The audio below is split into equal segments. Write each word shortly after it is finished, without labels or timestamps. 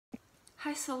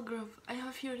Hi Soul Group, I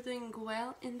hope you're doing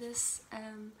well in this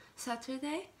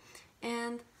Saturday,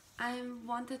 and I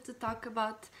wanted to talk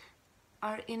about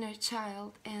our inner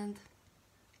child and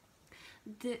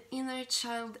the inner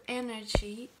child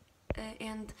energy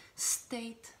and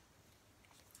state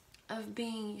of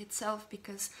being itself,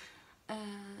 because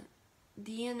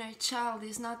the inner child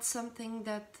is not something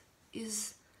that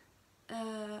is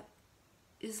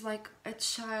like a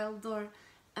child or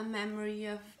a memory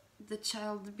of the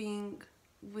child being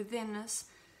within us.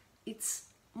 It's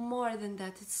more than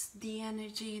that. It's the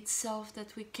energy itself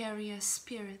that we carry as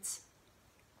spirits,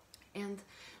 and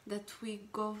that we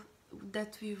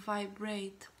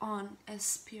vibrate on as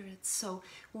spirits. So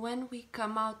when we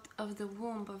come out of the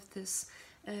womb of this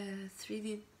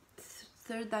 3D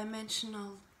third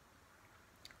dimensional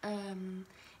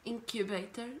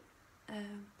incubator,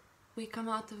 we come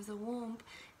out of the womb,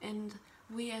 and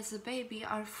we as a baby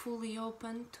are fully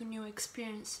open to new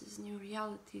experiences, new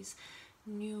realities,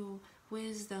 new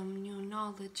wisdom, new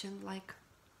knowledge, and like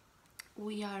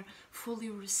we are fully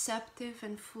receptive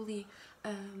and fully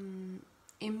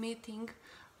emitting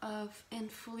of and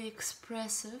fully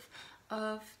expressive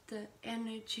of the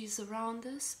energies around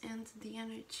us and the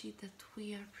energy that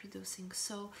we are producing.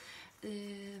 So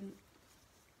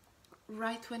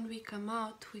right when we come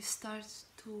out, we start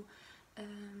to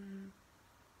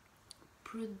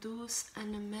produce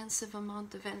an immense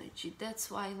amount of energy. That's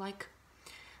why, like,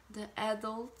 the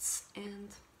adults and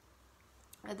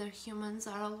other humans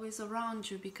are always around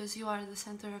you, because you are the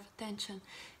center of attention.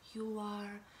 You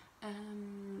are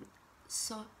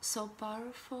so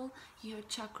powerful. Your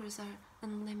chakras are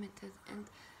unlimited, and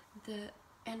the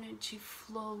energy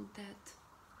flow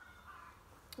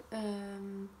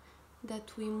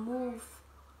that we move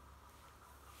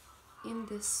in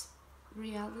this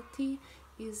reality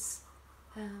is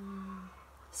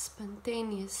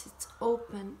spontaneous, it's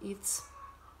open, it's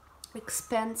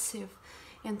expansive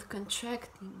and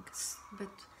contracting, but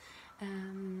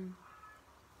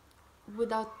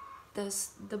without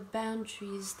the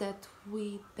boundaries that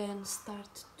we then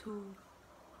start to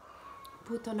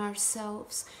put on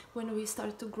ourselves when we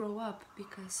start to grow up.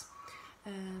 Because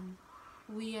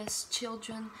we as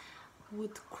children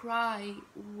would cry,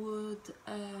 would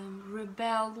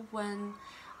rebel when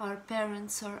our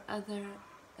parents or other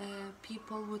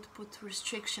people would put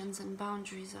restrictions and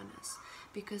boundaries on us,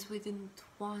 because we didn't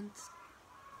want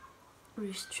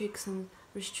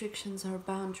restrictions or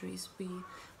boundaries. We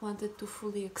wanted to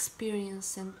fully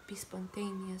experience and be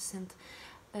spontaneous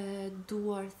and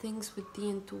do our things with the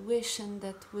intuition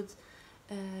that would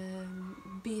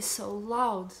be so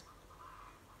loud,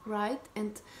 right?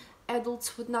 And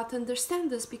adults would not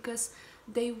understand us, because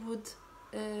they would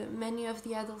many of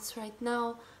the adults right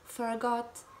now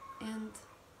forgot and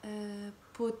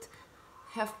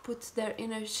have put their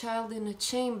inner child in a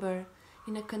chamber,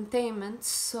 in a containment,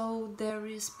 so there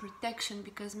is protection.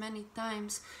 Because many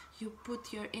times you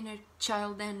put your inner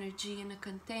child energy in a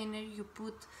container, you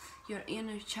put your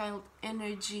inner child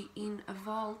energy in a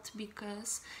vault,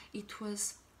 because it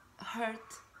was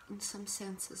hurt in some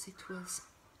senses.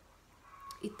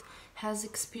 It has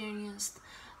experienced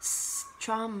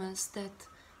traumas that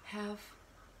have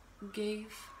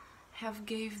gave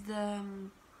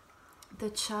the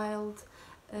child,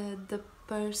 the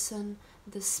person,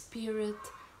 the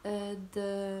spirit,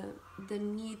 the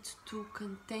need to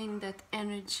contain that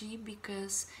energy,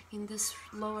 because in this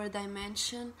lower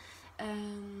dimension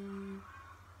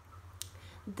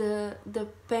the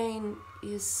pain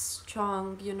is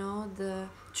strong, you know. The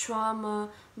trauma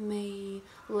may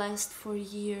last for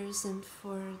years and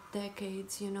for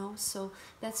decades, you know. So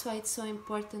that's why it's so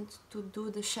important to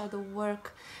do the shadow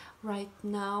work right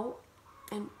now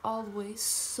and always,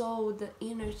 so the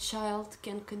inner child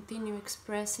can continue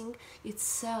expressing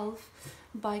itself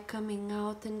by coming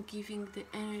out and giving the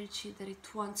energy that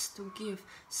it wants to give.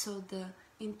 So the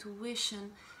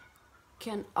intuition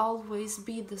can always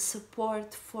be the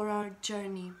support for our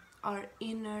journey, our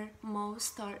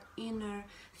innermost, our inner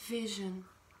vision,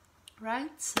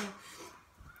 right? So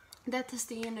that is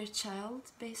the inner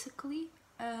child, basically.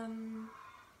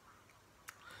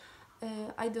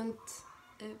 I don't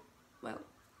well,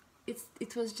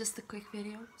 it was just a quick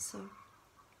video. So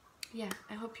yeah,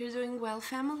 I hope you're doing well,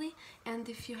 family, and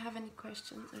if you have any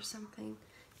questions or something,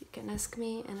 you can ask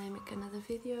me and I make another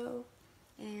video.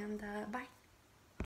 And bye.